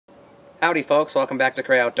Howdy folks, welcome back to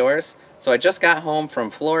Cray Outdoors. So I just got home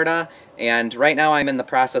from Florida, and right now I'm in the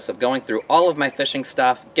process of going through all of my fishing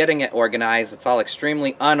stuff, getting it organized. It's all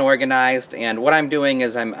extremely unorganized, and what I'm doing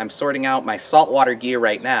is I'm sorting out my saltwater gear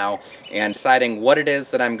right now and deciding what it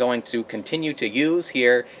is that I'm going to continue to use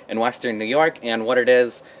here in Western New York and what it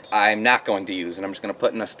is I'm not going to use, and I'm just going to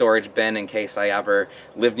put in a storage bin in case I ever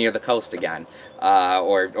live near the coast again.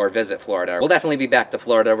 Or visit Florida. We'll definitely be back to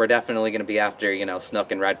Florida. We're definitely going to be after,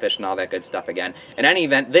 snook and redfish and all that good stuff again. In any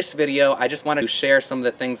event, this video, I just wanted to share some of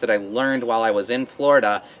the things that I learned while I was in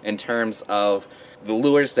Florida in terms of the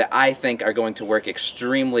lures that I think are going to work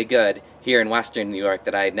extremely good here in Western New York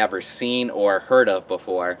that I had never seen or heard of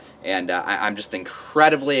before. And I'm just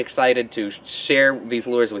incredibly excited to share these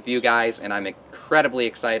lures with you guys, and I'm incredibly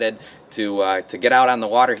excited to get out on the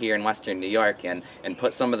water here in Western New York and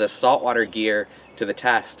put some of the saltwater gear to the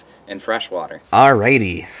test in freshwater.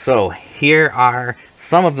 Alrighty, so here are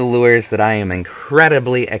some of the lures that I am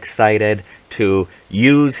incredibly excited to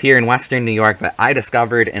use here in Western New York that I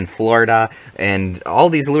discovered in Florida. And all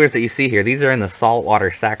these lures that you see here, these are in the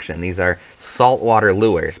saltwater section. These are saltwater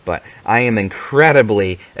lures, but I am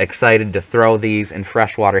incredibly excited to throw these in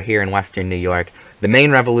freshwater here in Western New York. The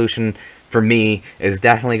main revolution for me is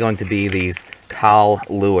definitely going to be these Cal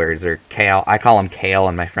lures, or Kale. I call them Kale,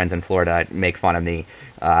 and my friends in Florida make fun of me.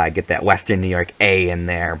 I get that Western New York A in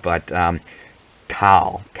there, but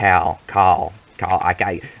Cal.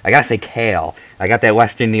 I gotta say kale. I got that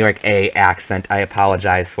Western New York A accent. I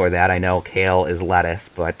apologize for that. I know kale is lettuce,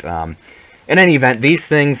 but in any event, these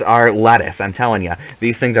things are lettuce. I'm telling you,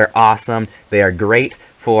 these things are awesome. They are great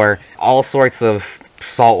for all sorts of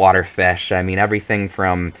saltwater fish. I mean, everything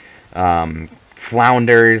from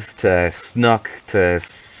flounders to snook to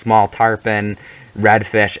small tarpon,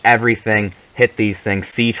 redfish, everything hit these things.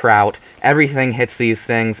 Sea trout, everything hits these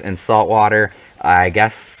things in saltwater. I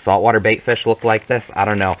guess saltwater bait fish look like this. I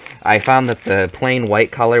don't know. I found that the plain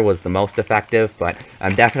white color was the most effective, but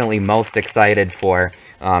I'm definitely most excited for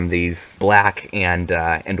these black and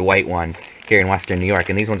white ones here in Western New York.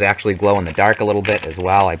 And these ones actually glow in the dark a little bit as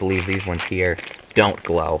well. I believe these ones here don't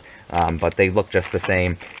glow. But they look just the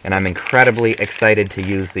same, and I'm incredibly excited to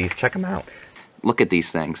use these. Check them out. Look at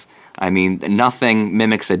these things. I mean, nothing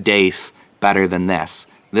mimics a dace better than this.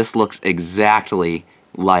 This looks exactly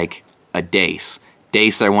like a dace.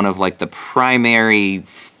 Dace are one of like the primary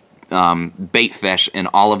bait fish in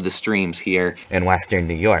all of the streams here in Western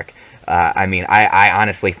New York. I mean, I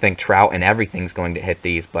honestly think trout and everything's going to hit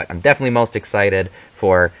these, but I'm definitely most excited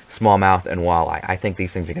for smallmouth and walleye. I think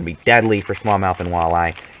these things are going to be deadly for smallmouth and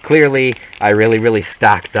walleye. Clearly, I really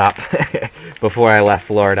stocked up before I left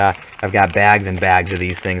Florida. I've got bags and bags of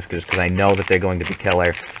these things because I know that they're going to be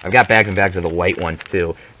killer. I've got bags and bags of the white ones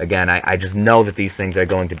too. Again, I just know that these things are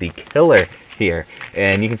going to be killer here.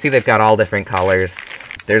 And you can see they've got all different colors.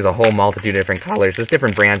 There's a whole multitude of different colors. There's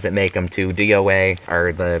different brands that make them too. DOA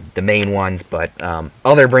are the main ones, but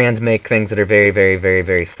other brands make things that are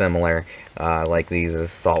very similar. Like these is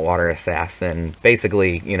Saltwater Assassin.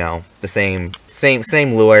 Basically, the same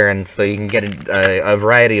lure, and so you can get a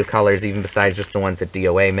variety of colors even besides just the ones that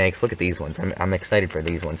DOA makes. Look at these ones. I'm excited for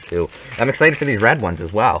these ones too. I'm excited for these red ones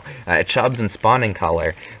as well. Chubs and spawning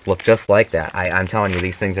color look just like that. I'm telling you,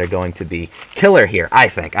 these things are going to be killer here, I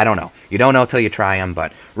think. I don't know. You don't know till you try them,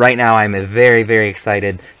 but right now I'm very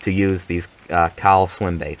excited to use these Cal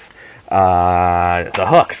swim baits. The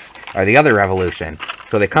hooks are the other revolution.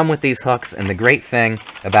 So they come with these hooks, and the great thing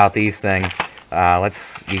about these things,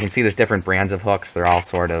 you can see there's different brands of hooks. They're all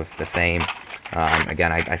sort of the same.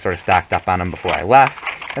 Again, I sort of stocked up on them before I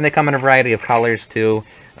left, and they come in a variety of colors too.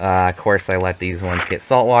 Of course, I let these ones get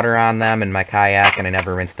salt water on them in my kayak, and I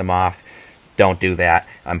never rinsed them off. Don't do that.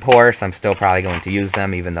 I'm poor, so I'm still probably going to use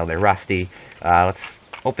them, even though they're rusty. Let's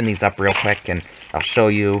open these up real quick, and I'll show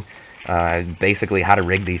you basically how to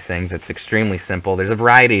rig these things. It's extremely simple. There's a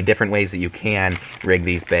variety of different ways that you can rig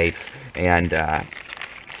these baits, and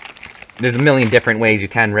there's a million different ways you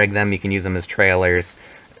can rig them. You can use them as trailers.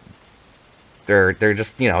 They're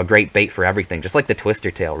just, a great bait for everything, just like the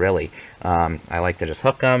twister tail, really. I like to just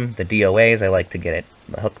hook them. The DOAs, I like to get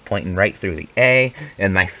the hook pointing right through the A.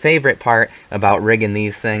 And my favorite part about rigging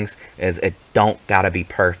these things is it don't gotta be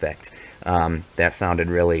perfect. That sounded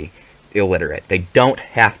really illiterate. They don't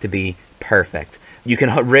have to be perfect. You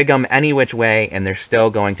can rig them any which way, and they're still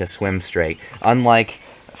going to swim straight. Unlike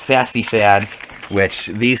sassy shads, which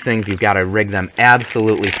these things, you've got to rig them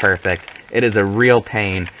absolutely perfect. It is a real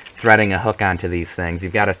pain threading a hook onto these things.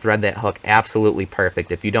 You've got to thread that hook absolutely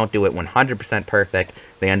perfect. If you don't do it 100% perfect,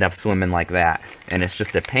 they end up swimming like that, and it's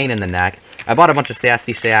just a pain in the neck. I bought a bunch of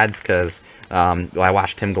sassy shads because well, I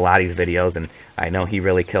watched Tim Galati's videos, and I know he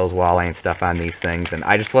really kills walleye and stuff on these things, and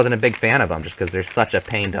I just wasn't a big fan of them just because they're such a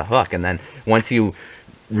pain to hook. And then once you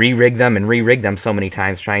re-rig them so many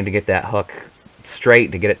times trying to get that hook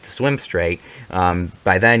straight, to get it to swim straight,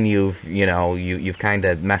 by then you've kind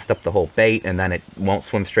of messed up the whole bait, and then it won't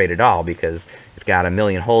swim straight at all because it's got a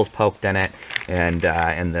million holes poked in it, and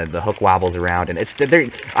the hook wobbles around, and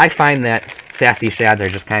I find that sassy shads are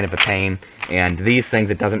just kind of a pain. And these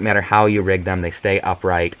things, it doesn't matter how you rig them, they stay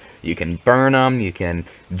upright. You can burn them, you can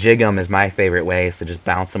jig them is my favorite way, so just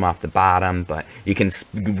bounce them off the bottom, but you can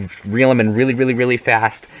reel them in really, really, really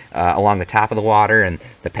fast along the top of the water, and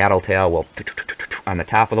the paddle tail will on the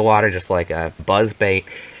top of the water just like a buzz bait.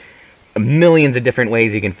 Millions of different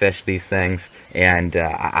ways you can fish these things, and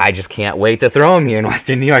I just can't wait to throw them here in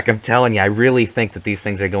Western New York. I'm telling you, I really think that these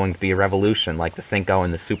things are going to be a revolution, like the Cinco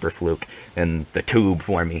and the Super Fluke and the Tube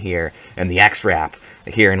for me here, and the X-Wrap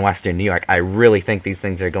here in Western New York. I really think these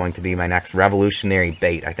things are going to be my next revolutionary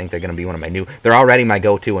bait. I think they're going to be one of my they're already my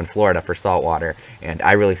go-to in Florida for saltwater, and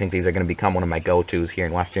I really think these are going to become one of my go-tos here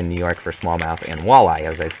in Western New York for smallmouth and walleye,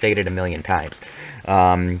 as I've stated a million times.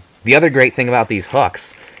 The other great thing about these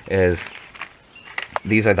hooks is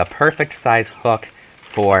these are the perfect size hook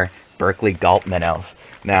for Berkley gulp minnows.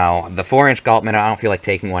 Now, the 4-inch gulp minnow, I don't feel like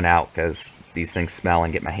taking one out because these things smell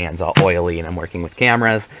and get my hands all oily and I'm working with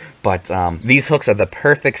cameras, but these hooks are the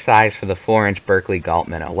perfect size for the 4-inch Berkley gulp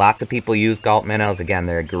minnow. Lots of people use gulp minnows. Again,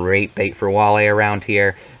 they're a great bait for walleye around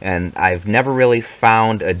here, and I've never really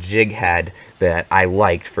found a jig head that I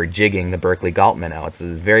liked for jigging the Berkley gulp minnow. It's a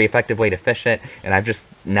very effective way to fish it, and I've just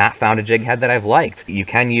not found a jig head that I've liked. You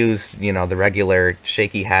can use, the regular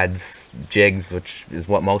shaky heads jigs, which is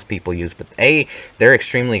what most people use, but they're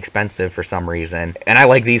extremely expensive for some reason, and I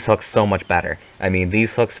like these hooks so much better. I mean,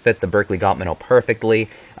 these hooks fit the Berkley gulp minnow perfectly.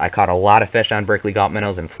 I caught a lot of fish on Berkley gulp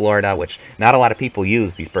minnows in Florida, which not a lot of people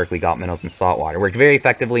use these Berkley gulp minnows in saltwater. Worked very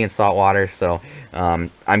effectively in saltwater, so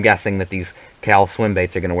I'm guessing that these Cal swim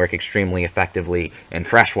baits are going to work extremely effectively in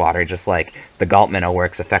freshwater, just like the gulp minnow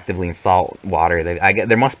works effectively in saltwater.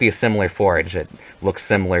 There must be a similar forage that looks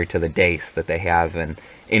similar to the dace that they have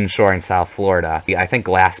inshore in South Florida. I think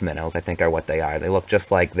glass minnows, are what they are. They look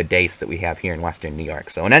just like the dace that we have here in Western New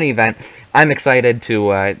York. So in any event, I'm excited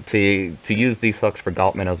to use these hooks for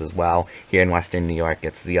gulp minnows as well here in Western New York.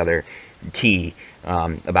 It's the other key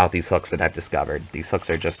about these hooks that I've discovered. These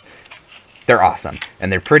hooks are just, they're awesome,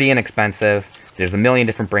 and they're pretty inexpensive. There's a million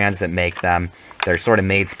different brands that make them. They're sort of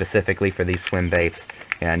made specifically for these swim baits,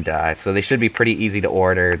 and so they should be pretty easy to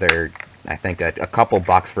order. They're, I think, a couple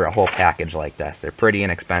bucks for a whole package like this. They're pretty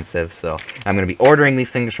inexpensive, so I'm going to be ordering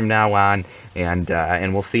these things from now on, and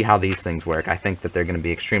we'll see how these things work. I think that they're going to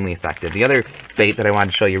be extremely effective. The other bait that I wanted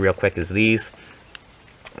to show you real quick is these.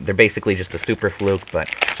 They're basically just a Super Fluke, but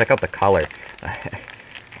check out the color.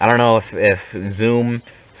 I don't know if Zoom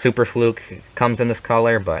Super Fluke comes in this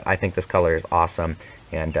color, but I think this color is awesome,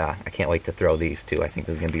 and I can't wait to throw these too. I think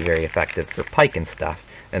this is going to be very effective for pike and stuff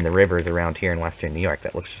in the rivers around here in Western New York.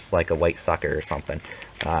 That looks just like a white sucker or something,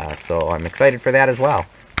 so I'm excited for that as well.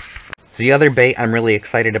 So the other bait I'm really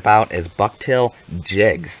excited about is bucktail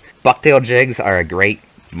jigs. Bucktail jigs are a great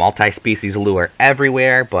multi-species lure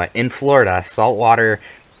everywhere, but in Florida, saltwater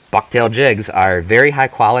bucktail jigs are very high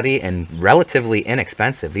quality and relatively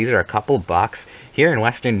inexpensive. These are a couple bucks. Here in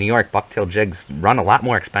Western New York, bucktail jigs run a lot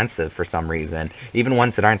more expensive for some reason, even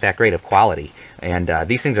ones that aren't that great of quality. And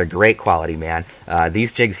these things are great quality, man.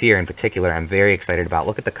 These jigs here in particular, I'm very excited about.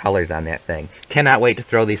 Look at the colors on that thing. Cannot wait to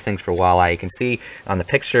throw these things for walleye. You can see on the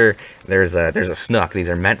picture there's a snook. These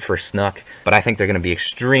are meant for snook, but I think they're going to be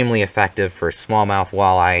extremely effective for smallmouth,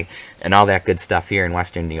 walleye, and all that good stuff here in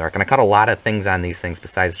Western New York. And I caught a lot of things on these things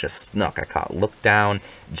besides just snook. I caught look down,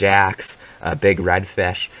 jacks, big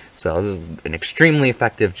redfish. So this is an extremely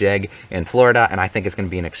effective jig in Florida, and I think it's going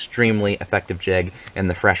to be an extremely effective jig in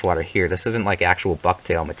the freshwater here. This isn't like actual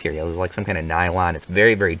bucktail material. This is like some kind of nylon. It's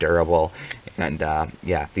very, very durable, and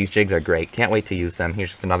yeah, these jigs are great. Can't wait to use them.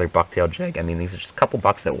 Here's just another bucktail jig. I mean, these are just a couple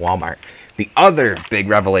bucks at Walmart. The other big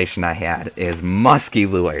revelation I had is musky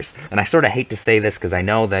lures. And I sort of hate to say this because I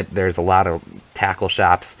know that there's a lot of tackle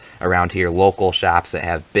shops around here, local shops that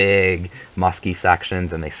have big musky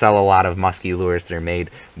sections, and they sell a lot of musky lures that are made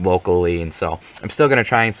locally. And so I'm still going to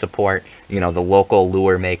try and support, the local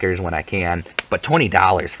lure makers when I can. But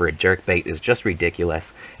 $20 for a jerkbait is just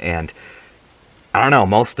ridiculous. And I don't know,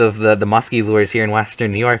 most of the musky lures here in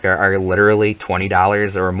Western New York are literally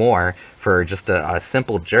 $20 or more for just a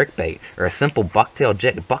simple jerk bait or a simple bucktail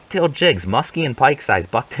jig. Bucktail jigs, musky and pike size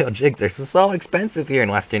bucktail jigs, they're so expensive here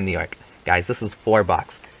in Western New York. Guys, this is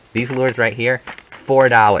 $4. These lures right here,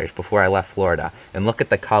 $4 before I left Florida. And look at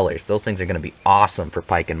the colors. Those things are going to be awesome for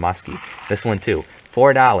pike and muskie. This one too,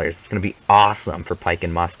 $4. It's going to be awesome for pike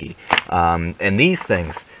and muskie. And these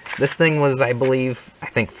things, this thing was, I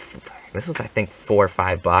think 4 or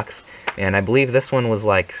 5 bucks. And I believe this one was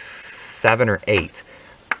like 7 or 8.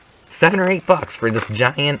 7 or 8 bucks for this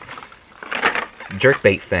giant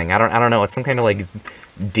jerkbait thing. I don't know. It's some kind of like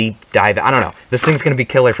deep dive. I don't know. This thing's gonna be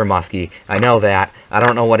killer for muskie. I know that. I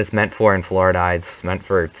don't know what it's meant for in Florida. It's meant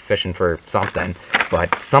for fishing for something,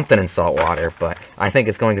 but something in saltwater. But I think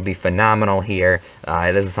it's going to be phenomenal here.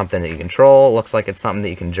 This is something that you control. Looks like it's something that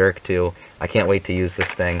you can jerk to. I can't wait to use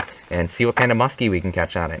this thing and see what kind of muskie we can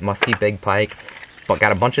catch on it. Muskie, big pike. But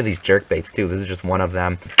got a bunch of these jerk baits too. This is just one of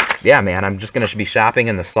them. Yeah, man, I'm just gonna be shopping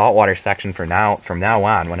in the saltwater section from now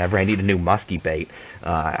on. Whenever I need a new muskie bait,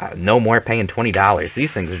 no more paying $20.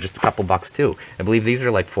 These things are just a couple bucks too. I believe these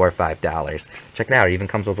are like $4 or $5. Check it out. It even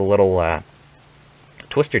comes with a little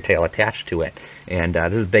twister tail attached to it. And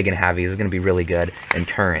this is big and heavy. This is gonna be really good. And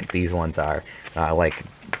current. These ones are like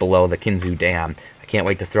below the Kinzu Dam. Can't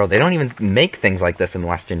wait to throw. They don't even make things like this in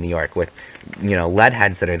Western New York with, you know, lead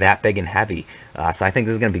heads that are that big and heavy. So I think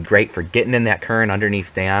this is going to be great for getting in that current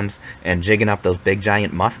underneath dams and jigging up those big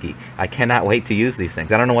giant muskie. I cannot wait to use these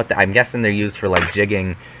things. I don't know what I'm guessing they're used for, like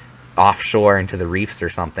jigging offshore into the reefs or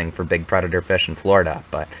something for big predator fish in Florida.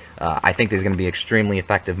 But I think there's going to be extremely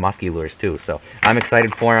effective muskie lures too. So I'm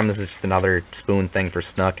excited for them. This is just another spoon thing for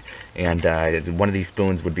snook. And one of these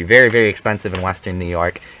spoons would be very, very expensive in Western New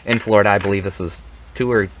York. In Florida, I believe this was $2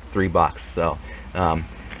 or $3.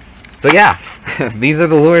 So yeah, these are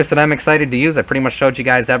the lures that I'm excited to use. I pretty much showed you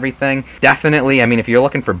guys everything. Definitely, I mean, if you're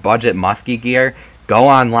looking for budget muskie gear, go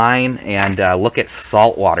online and look at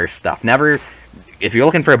saltwater stuff. If you're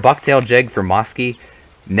looking for a bucktail jig for muskie,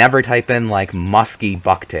 never type in like muskie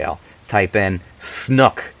bucktail. Type in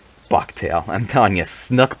snook bucktail. I'm telling you,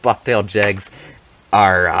 snook bucktail jigs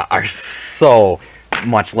are so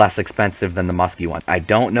much less expensive than the muskie one. I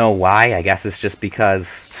don't know why. I guess it's just because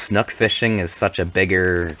snook fishing is such a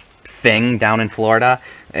bigger thing down in Florida,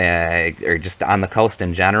 or just on the coast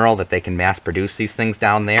in general, that they can mass produce these things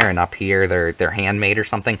down there, and up here they're handmade or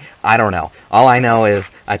something. I don't know. All I know is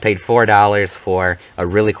I paid $4 for a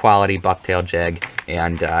really quality bucktail jig,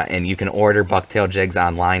 and you can order bucktail jigs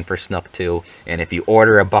online for snook too. And if you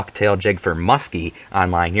order a bucktail jig for muskie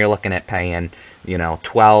online, you're looking at paying, you know,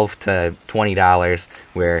 $12 to $20,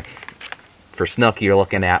 where for snook you're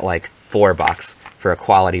looking at like $4 for a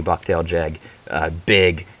quality bucktail jig, a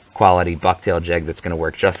big quality bucktail jig that's going to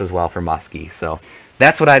work just as well for muskie. So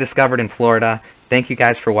that's what I discovered in Florida. Thank you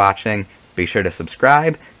guys for watching. Be sure to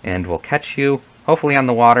subscribe, and we'll catch you hopefully on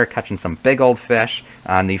the water catching some big old fish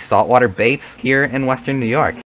on these saltwater baits here in Western New York.